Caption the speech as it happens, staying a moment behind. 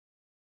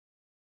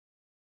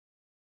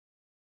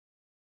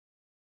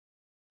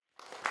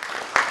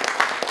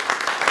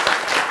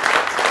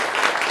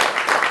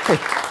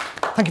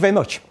Fantastic. Thank you very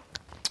much.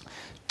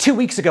 2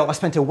 weeks ago, I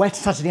spent a wet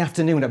Saturday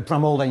afternoon at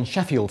Bramall Lane,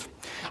 Sheffield.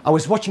 I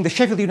was watching the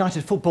Sheffield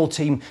United football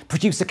team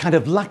produce the kind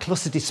of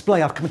lacklustre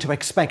display I've come to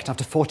expect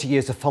after 40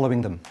 years of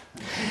following them.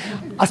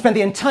 I spent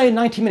the entire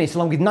 90 minutes,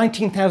 along with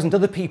 19,000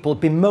 other people,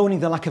 bemoaning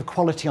the lack of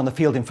quality on the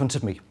field in front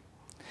of me.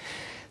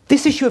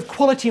 This issue of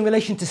quality in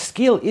relation to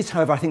skill is,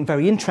 however, I think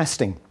very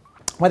interesting,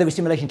 whether it's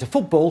in relation to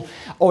football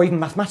or even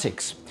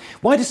mathematics.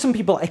 Why do some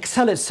people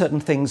excel at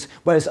certain things,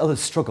 whereas others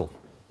struggle?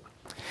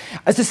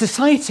 As a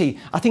society,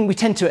 I think we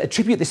tend to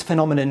attribute this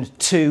phenomenon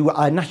to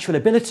natural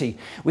ability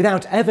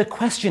without ever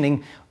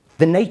questioning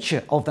the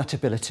nature of that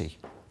ability.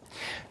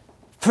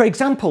 For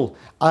example,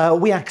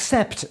 we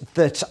accept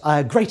that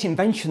great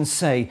inventions,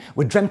 say,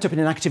 were dreamt up in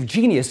an act of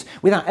genius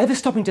without ever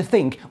stopping to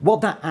think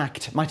what that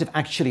act might have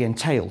actually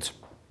entailed.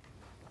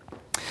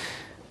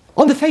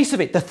 On the face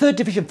of it, the third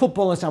division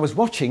footballers I was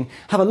watching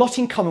have a lot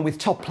in common with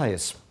top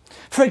players.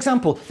 For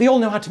example, they all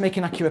know how to make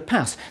an accurate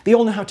pass, they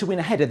all know how to win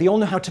a header, they all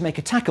know how to make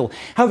a tackle.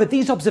 However,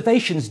 these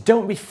observations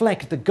don't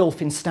reflect the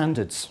gulf in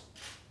standards.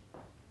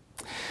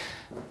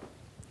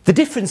 The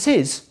difference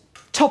is,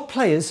 top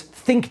players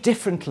think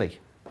differently.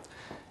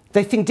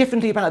 They think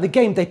differently about the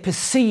game, they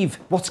perceive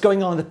what's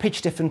going on the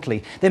pitch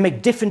differently, they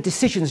make different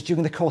decisions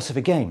during the course of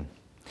a game.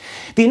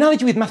 The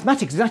analogy with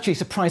mathematics is actually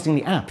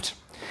surprisingly apt.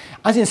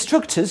 As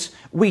instructors,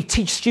 we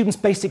teach students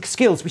basic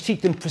skills, we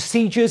teach them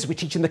procedures, we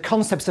teach them the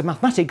concepts of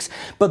mathematics,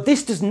 but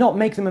this does not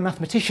make them a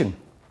mathematician.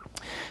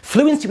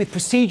 Fluency with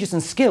procedures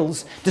and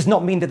skills does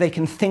not mean that they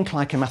can think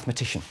like a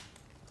mathematician.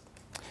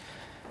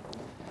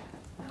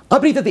 I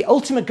believe that the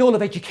ultimate goal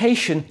of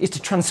education is to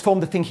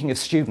transform the thinking of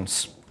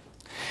students.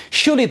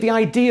 Surely the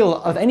ideal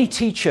of any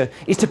teacher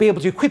is to be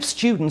able to equip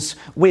students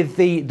with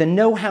the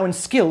know-how and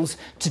skills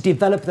to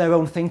develop their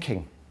own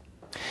thinking.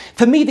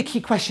 For me, the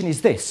key question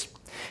is this.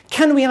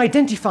 Can we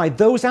identify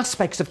those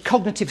aspects of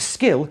cognitive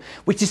skill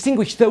which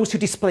distinguish those who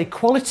display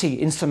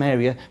quality in some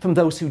area from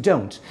those who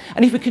don't?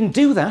 And if we can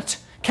do that,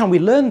 can we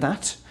learn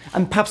that?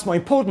 And perhaps more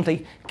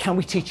importantly, can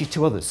we teach it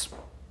to others?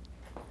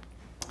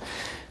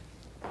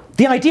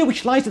 The idea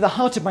which lies at the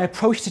heart of my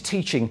approach to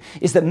teaching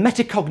is that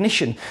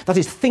metacognition, that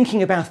is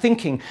thinking about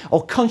thinking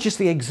or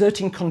consciously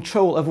exerting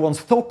control over one's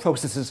thought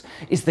processes,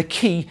 is the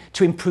key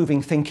to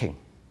improving thinking.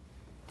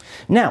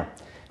 Now,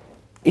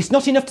 it's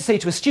not enough to say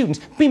to a student,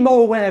 be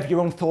more aware of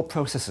your own thought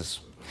processes.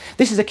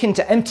 This is akin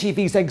to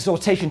MTV's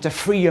exhortation to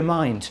free your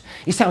mind.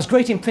 It sounds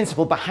great in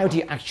principle, but how do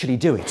you actually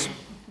do it?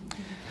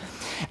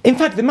 In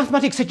fact, the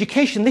mathematics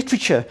education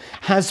literature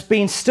has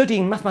been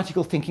studying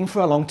mathematical thinking for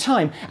a long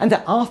time, and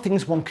there are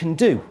things one can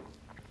do.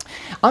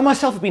 I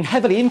myself have been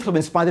heavily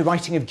influenced by the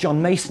writing of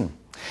John Mason,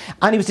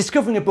 and he was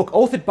discovering a book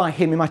authored by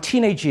him in my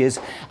teenage years,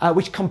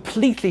 which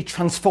completely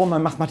transformed my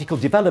mathematical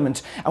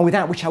development, and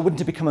without which I wouldn't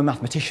have become a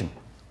mathematician.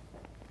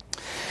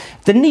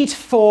 The need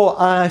for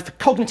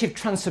cognitive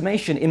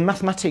transformation in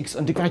mathematics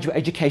undergraduate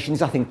education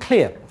is, I think,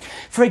 clear.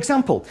 For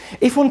example,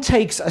 if one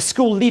takes a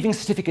school leaving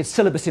certificate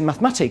syllabus in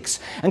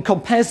mathematics and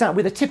compares that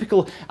with a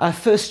typical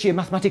first-year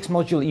mathematics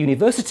module at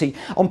university,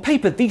 on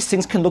paper these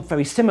things can look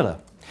very similar.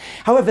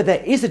 However,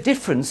 there is a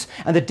difference,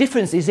 and the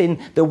difference is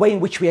in the way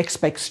in which we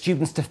expect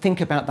students to think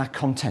about that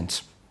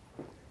content.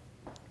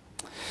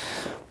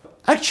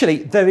 Actually,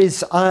 there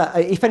is,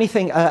 if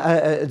anything,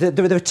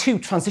 there are two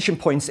transition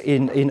points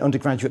in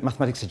undergraduate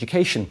mathematics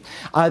education.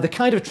 The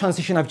kind of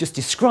transition I've just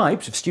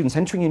described of students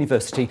entering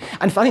university,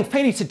 and I think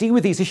failure to deal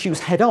with these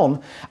issues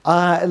head-on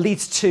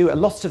leads to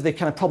lots of the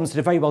kind of problems that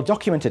are very well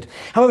documented.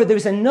 However, there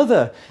is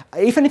another,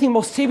 if anything,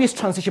 more serious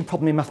transition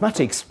problem in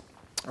mathematics,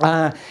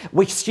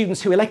 which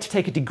students who elect to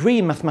take a degree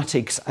in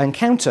mathematics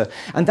encounter,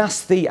 and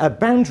that's the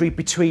boundary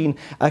between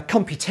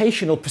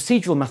computational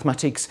procedural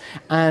mathematics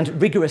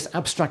and rigorous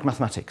abstract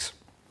mathematics.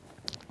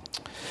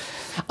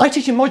 I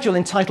teach a module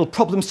entitled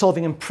Problem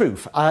Solving and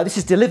Proof. This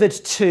is delivered as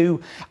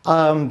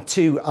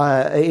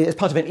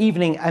part of an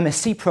evening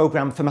MSc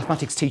program for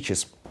mathematics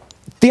teachers.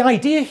 The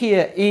idea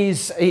here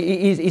is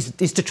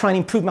to try and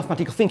improve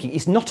mathematical thinking.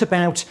 It's not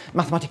about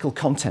mathematical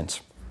content.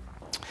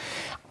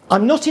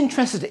 I'm not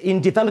interested in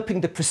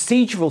developing the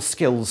procedural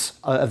skills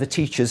of the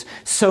teachers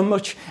so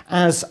much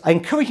as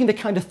encouraging the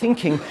kind of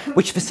thinking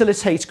which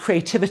facilitates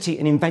creativity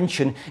and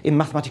invention in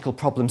mathematical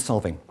problem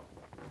solving.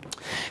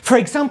 For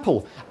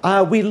example,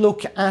 we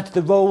look at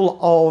the role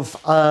of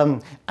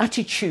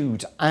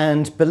attitude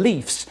and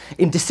beliefs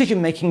in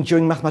decision-making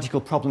during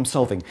mathematical problem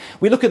solving.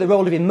 We look at the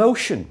role of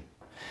emotion.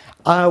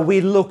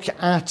 We look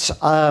at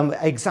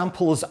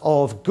examples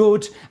of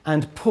good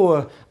and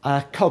poor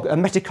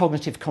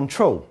metacognitive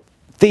control.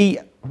 The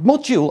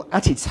module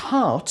at its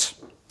heart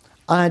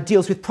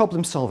deals with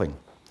problem solving,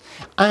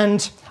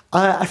 and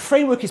a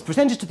framework is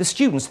presented to the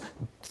students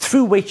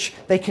through which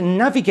they can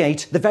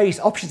navigate the various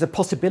options and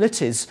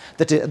possibilities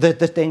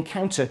that they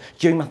encounter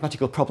during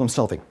mathematical problem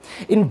solving.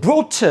 In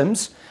broad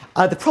terms,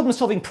 the problem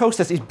solving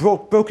process is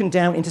broken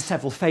down into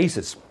several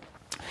phases.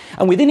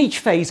 And within each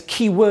phase,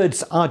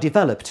 keywords are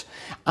developed.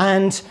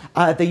 And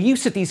the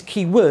use of these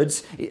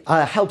keywords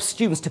helps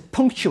students to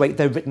punctuate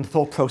their written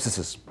thought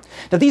processes.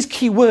 Now, these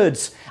key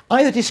words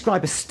either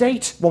describe a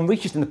state one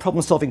reaches in the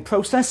problem-solving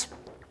process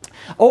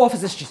or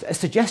offers a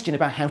suggestion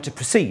about how to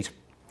proceed.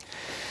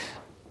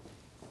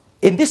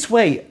 In this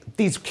way,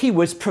 these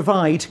keywords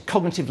provide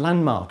cognitive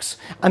landmarks,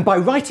 and by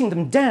writing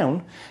them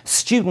down,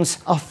 students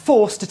are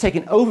forced to take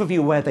an overview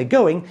of where they're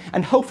going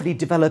and hopefully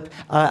develop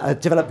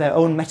their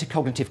own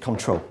metacognitive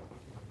control.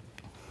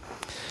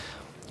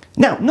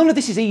 Now, none of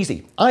this is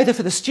easy, either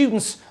for the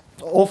students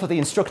or for the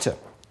instructor.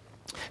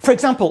 For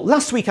example,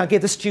 last week I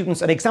gave the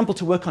students an example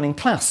to work on in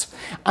class,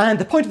 and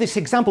the point of this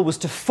example was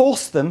to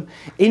force them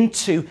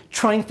into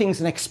trying things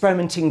and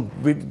experimenting,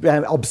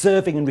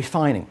 observing and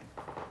refining.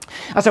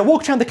 As I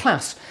walked around the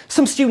class,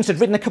 some students had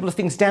written a couple of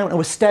things down and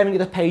were staring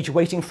at a page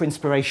waiting for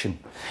inspiration.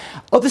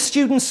 Other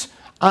students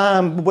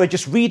were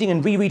just reading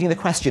and rereading the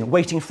question,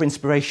 waiting for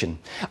inspiration.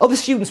 Other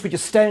students were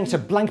just staring at a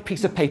blank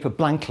piece of paper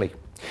blankly.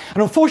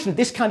 And unfortunately,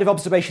 this kind of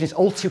observation is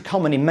all too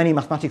common in many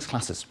mathematics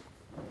classes.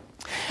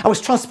 I was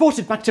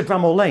transported back to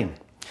Bramall Lane,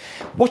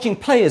 watching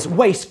players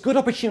waste good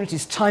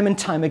opportunities time and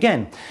time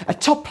again. A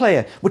top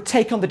player would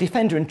take on the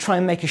defender and try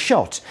and make a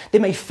shot. They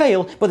may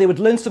fail, but they would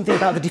learn something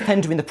about the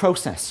defender in the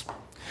process.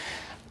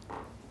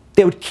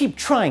 They would keep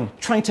trying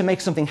to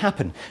make something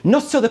happen.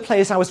 Not so the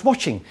players I was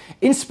watching.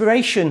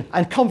 Inspiration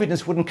and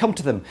confidence wouldn't come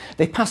to them.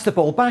 They passed the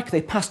ball back,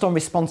 they passed on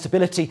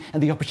responsibility,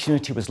 and the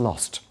opportunity was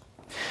lost.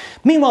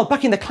 Meanwhile,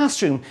 back in the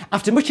classroom,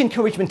 after much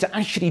encouragement to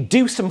actually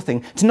do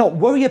something, to not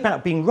worry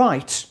about being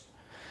right,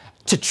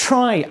 to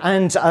try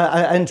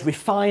and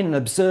refine and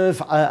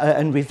observe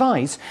and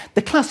revise,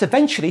 the class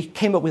eventually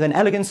came up with an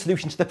elegant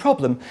solution to the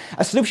problem,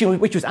 a solution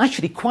which was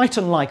actually quite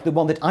unlike the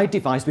one that I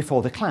devised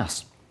before the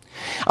class.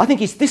 I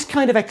think it's this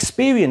kind of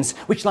experience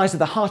which lies at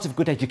the heart of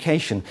good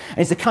education, and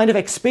it's the kind of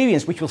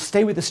experience which will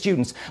stay with the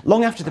students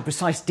long after the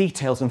precise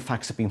details and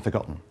facts have been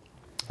forgotten.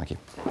 Thank you.